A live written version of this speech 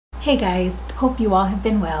Hey guys, hope you all have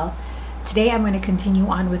been well. Today I'm going to continue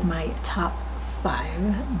on with my top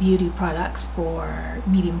 5 beauty products for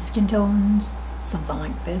medium skin tones, something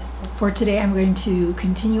like this. For today I'm going to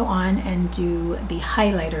continue on and do the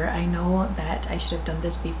highlighter. I know that I should have done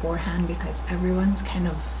this beforehand because everyone's kind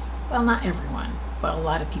of, well, not everyone, but a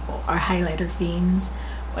lot of people are highlighter fiends,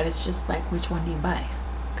 but it's just like, which one do you buy?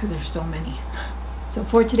 Because there's so many. So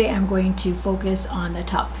for today, I'm going to focus on the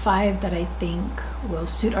top 5 that I think will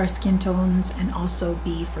suit our skin tones and also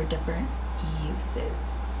be for different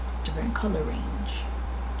uses, different color range.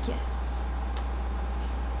 Yes.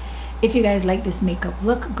 If you guys like this makeup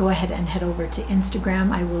look, go ahead and head over to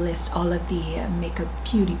Instagram. I will list all of the makeup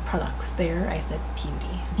beauty products there. I said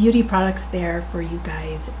beauty products there for you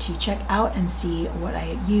guys to check out and see what I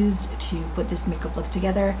had used to put this makeup look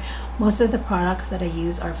together. Most of the products that I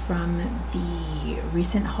use are from the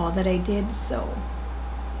recent haul that I did, so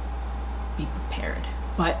be prepared.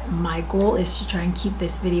 But my goal is to try and keep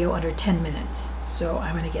this video under 10 minutes. So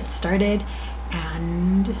I'm going to get started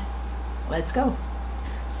and let's go.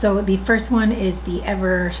 So the first one is the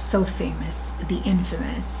ever so famous, the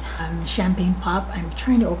infamous Champagne Pop. I'm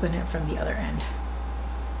trying to open it from the other end.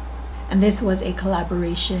 And this was a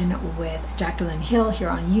collaboration with Jaclyn Hill here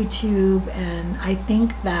on YouTube. And I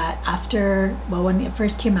think that after, well, when it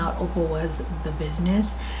first came out, Opal was the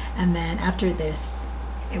business. And then after this,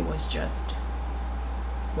 it was just,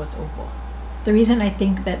 what's Opal? The reason I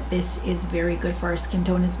think that this is very good for our skin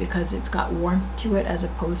tone is because it's got warmth to it as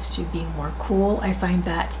opposed to being more cool. I find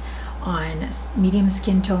that on medium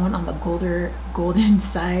skin tone, on the golden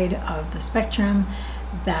side of the spectrum,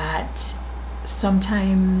 that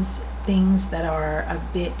sometimes things that are a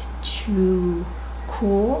bit too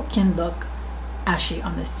cool can look ashy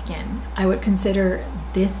on the skin. I would consider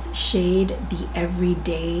this shade the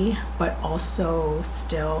everyday, but also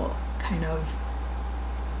still kind of,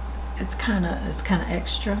 it's kind of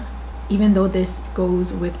extra. Even though this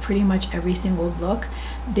goes with pretty much every single look,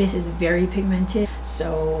 this is very pigmented,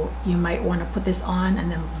 so you might want to put this on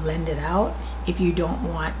and then blend it out if you don't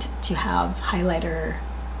want to have highlighter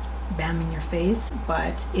bam in your face.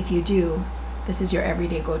 But if you do, this is your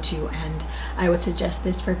everyday go-to, and I would suggest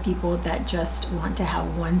this for people that just want to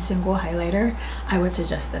have one single highlighter. I would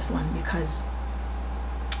suggest this one because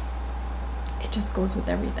it just goes with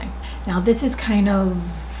everything. Now this is kind of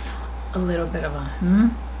a little bit of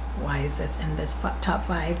a why is this in this top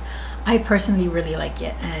 5? I personally really like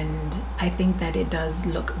it, and I think that it does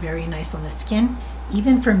look very nice on the skin,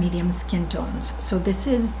 even for medium skin tones. So this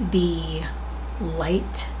is the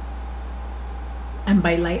light, and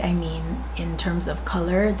by light I mean in terms of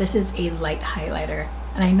color, this is a light highlighter.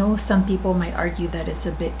 And I know some people might argue that it's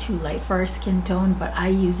a bit too light for our skin tone, but I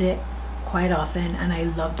use it quite often and I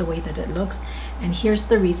love the way that it looks. And here's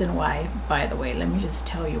the reason why. By the way, let me just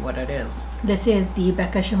tell you what it is. This is the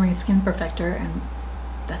BECCA Shimmering Skin Perfector, and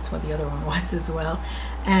that's what the other one was as well.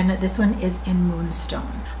 And this one is in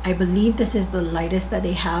Moonstone. I believe this is the lightest that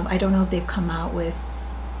they have. I don't know if they've come out with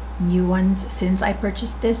new ones since I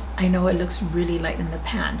purchased this. I know it looks really light in the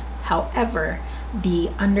pan. However, the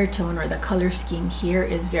undertone or the color scheme here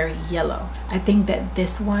is very yellow. I think that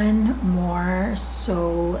this one, more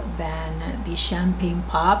so than the Champagne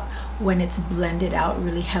Pop, when it's blended out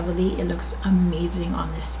really heavily, it looks amazing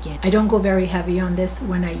on the skin. I don't go very heavy on this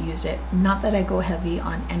when I use it. Not that I go heavy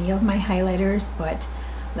on any of my highlighters, but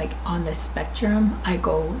like on the spectrum, I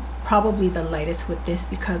go probably the lightest with this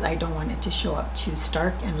because I don't want it to show up too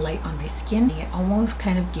stark and light on my skin. It almost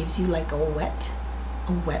kind of gives you like a wet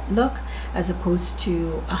look as opposed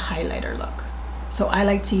to a highlighter look. So I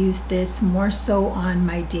like to use this more so on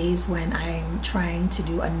my days when I'm trying to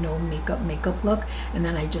do a no makeup look, and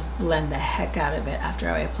then I just blend the heck out of it after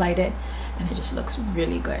I applied it, and it just looks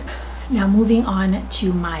really good. Now moving on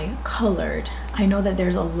to my colored. I know that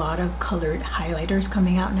there's a lot of colored highlighters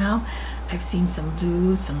coming out now. I've seen some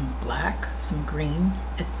blue, some black, some green.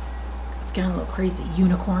 It's getting a little crazy.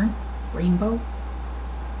 Unicorn, rainbow.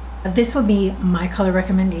 This will be my color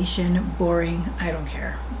recommendation. Boring, I don't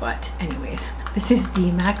care. But anyways, this is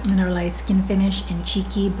the MAC Mineralized Skinfinish in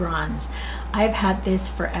Cheeky Bronze. I've had this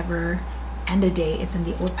forever and a day. It's in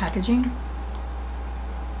the old packaging.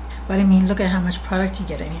 But I mean, look at how much product you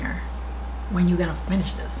get in here. When you gonna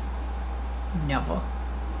finish this? Never.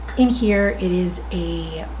 In here, it is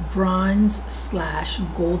a bronze slash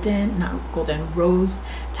golden, not golden, rose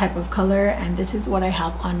type of color, and this is what I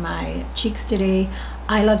have on my cheeks today.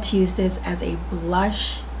 I love to use this as a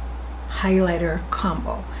blush highlighter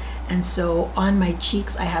combo. And so on my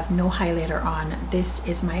cheeks, I have no highlighter on. This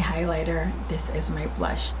is my highlighter, this is my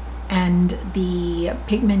blush. And the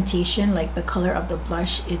pigmentation, like the color of the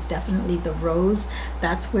blush, is definitely the rose.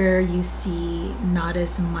 That's where you see not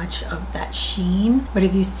as much of that sheen, but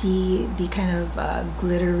if you see the kind of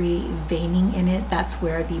glittery veining in it, that's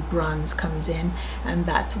where the bronze comes in, and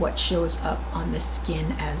that's what shows up on the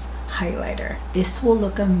skin as highlighter. This will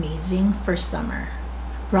look amazing for summer.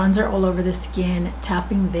 Bronzer all over the skin,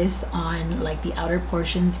 tapping this on like the outer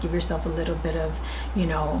portions, give yourself a little bit of, you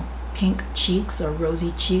know, pink cheeks or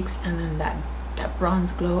rosy cheeks, and then that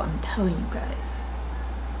bronze glow. I'm telling you guys,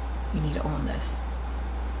 you need to own this.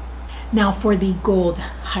 Now for the gold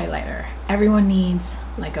highlighter, everyone needs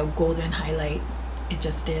like a golden highlight. It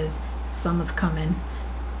just is. Summer's coming.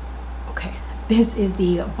 Okay, this is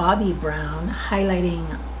the Bobbi brown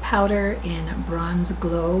highlighting powder in bronze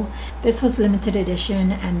glow. This was limited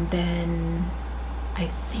edition, and then I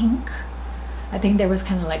think there was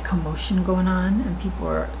kind of like commotion going on, and people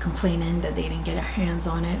were complaining that they didn't get their hands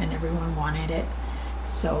on it, and everyone wanted it,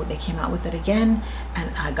 so they came out with it again,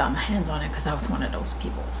 and I got my hands on it because I was one of those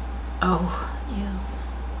peoples. Oh yes,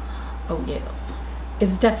 oh yes.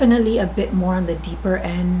 It's definitely a bit more on the deeper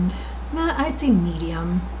end. I'd say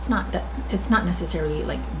medium. It's not necessarily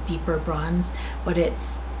like deeper bronze, but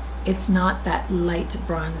it's not that light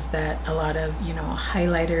bronze that a lot of, you know,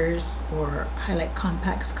 highlighters or highlight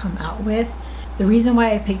compacts come out with. The reason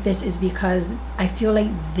why I picked this is because I feel like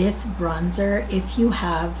this bronzer, if you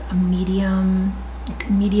have a medium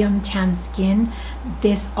tan skin,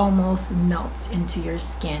 this almost melts into your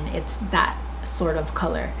skin. It's that sort of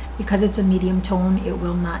color. Because it's a medium tone, it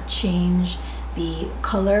will not change the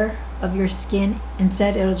color of your skin.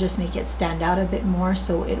 Instead, it'll just make it stand out a bit more,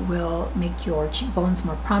 so it will make your cheekbones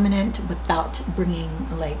more prominent without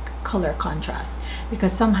bringing like color contrast.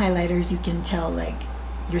 Because some highlighters, you can tell like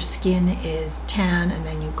your skin is tan and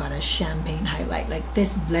then you've got a champagne highlight. Like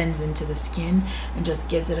this blends into the skin and just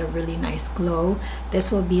gives it a really nice glow.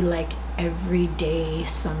 This will be like everyday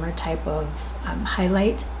summer type of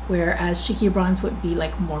highlight, whereas Cheeky Bronze would be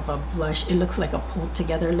like more of a blush. It looks like a pulled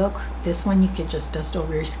together look. This one you could just dust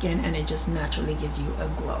over your skin and it just naturally gives you a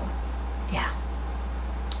glow. Yeah,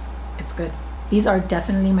 it's good. These are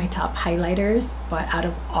definitely my top highlighters, but out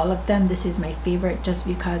of all of them, this is my favorite just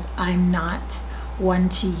because I'm not one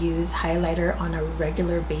to use highlighter on a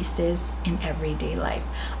regular basis in everyday life.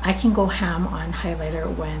 I can go ham on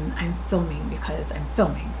highlighter when I'm filming because I'm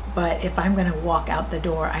filming, but if I'm gonna walk out the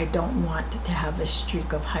door, I don't want to have a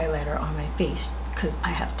streak of highlighter on my face because I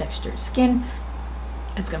have textured skin.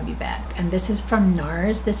 It's gonna be bad. And this is from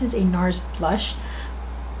NARS. This is a NARS blush.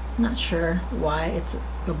 I'm not sure why it's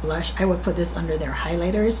a blush. I would put this under their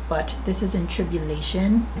highlighters, but this is in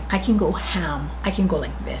Tribulation. I can go ham. I can go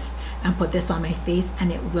like this and put this on my face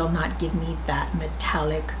and it will not give me that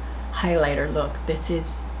metallic highlighter look. This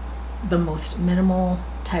is the most minimal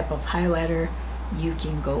type of highlighter you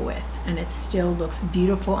can go with, and it still looks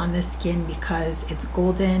beautiful on the skin because it's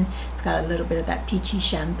golden. It's got a little bit of that peachy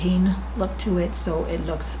champagne look to it, so it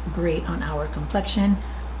looks great on our complexion.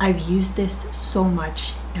 I've used this so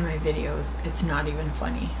much in my videos, it's not even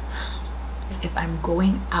funny. If I'm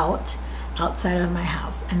going outside of my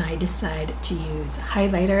house and I decide to use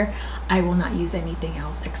highlighter, I will not use anything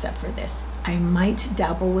else except for this. I might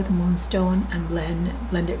dabble with Moonstone and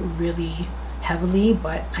blend it really heavily,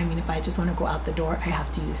 but I mean, if I just want to go out the door, I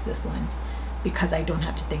have to use this one because I don't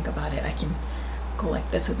have to think about it. I can go like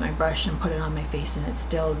this with my brush and put it on my face and it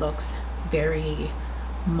still looks very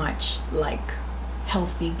much like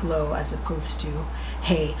healthy glow, as opposed to,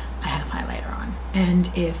 hey, I have highlighter on. And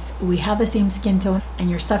if we have the same skin tone and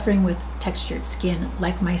you're suffering with textured skin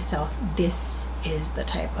like myself, this is the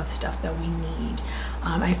type of stuff that we need.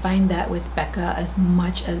 I find that with BECCA, as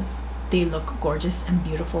much as they look gorgeous and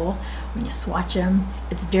beautiful, when you swatch them,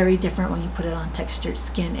 it's very different when you put it on textured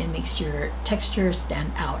skin. It makes your texture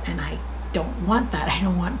stand out, and I don't want that. I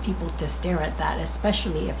don't want people to stare at that,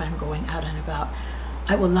 especially if I'm going out and about.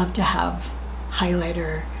 I would love to have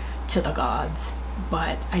highlighter to the gods,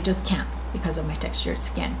 but I just can't because of my textured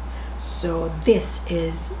skin. So this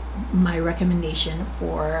is my recommendation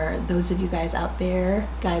for those of you guys out there,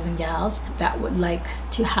 guys and gals, that would like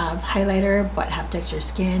to have highlighter but have textured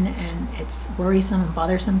skin and it's worrisome and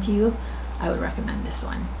bothersome to you. I would recommend this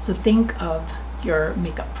one. So think of your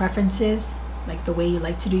makeup preferences, like the way you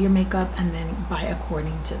like to do your makeup, and then buy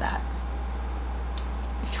according to that.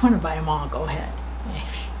 If you want to buy them all, go ahead.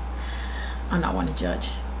 I'm not one to judge.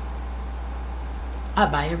 I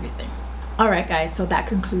buy everything. Alright guys, so that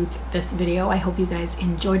concludes this video. I hope you guys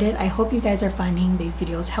enjoyed it. I hope you guys are finding these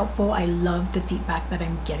videos helpful. I love the feedback that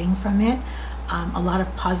I'm getting from it. A lot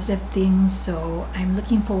of positive things, so I'm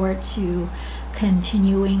looking forward to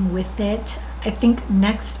continuing with it. I think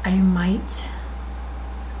next I might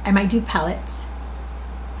do palettes.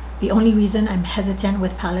 The only reason I'm hesitant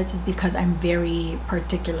with palettes is because I'm very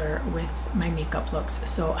particular with my makeup looks.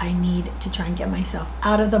 So I need to try and get myself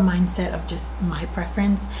out of the mindset of just my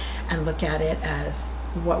preference and look at it as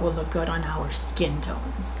what will look good on our skin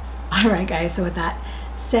tones. Alright guys, so with that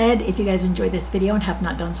said, if you guys enjoyed this video and have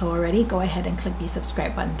not done so already, go ahead and click the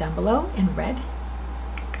subscribe button down below in red.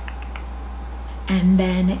 And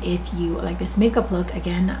then if you like this makeup look,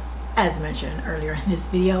 again, as mentioned earlier in this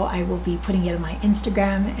video, I will be putting it on my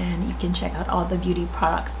Instagram, and you can check out all the beauty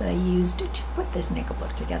products that I used to put this makeup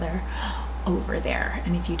look together over there.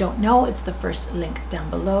 And if you don't know, it's the first link down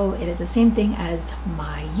below. It is the same thing as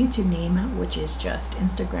my YouTube name, which is just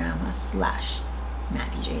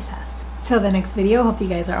Instagram/MaddieJSass. Till the next video, hope you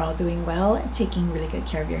guys are all doing well, taking really good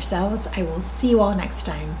care of yourselves. I will see you all next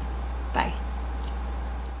time. Bye.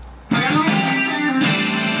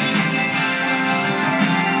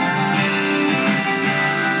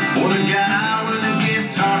 What a guy with a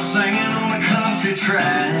guitar singing on a country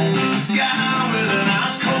track.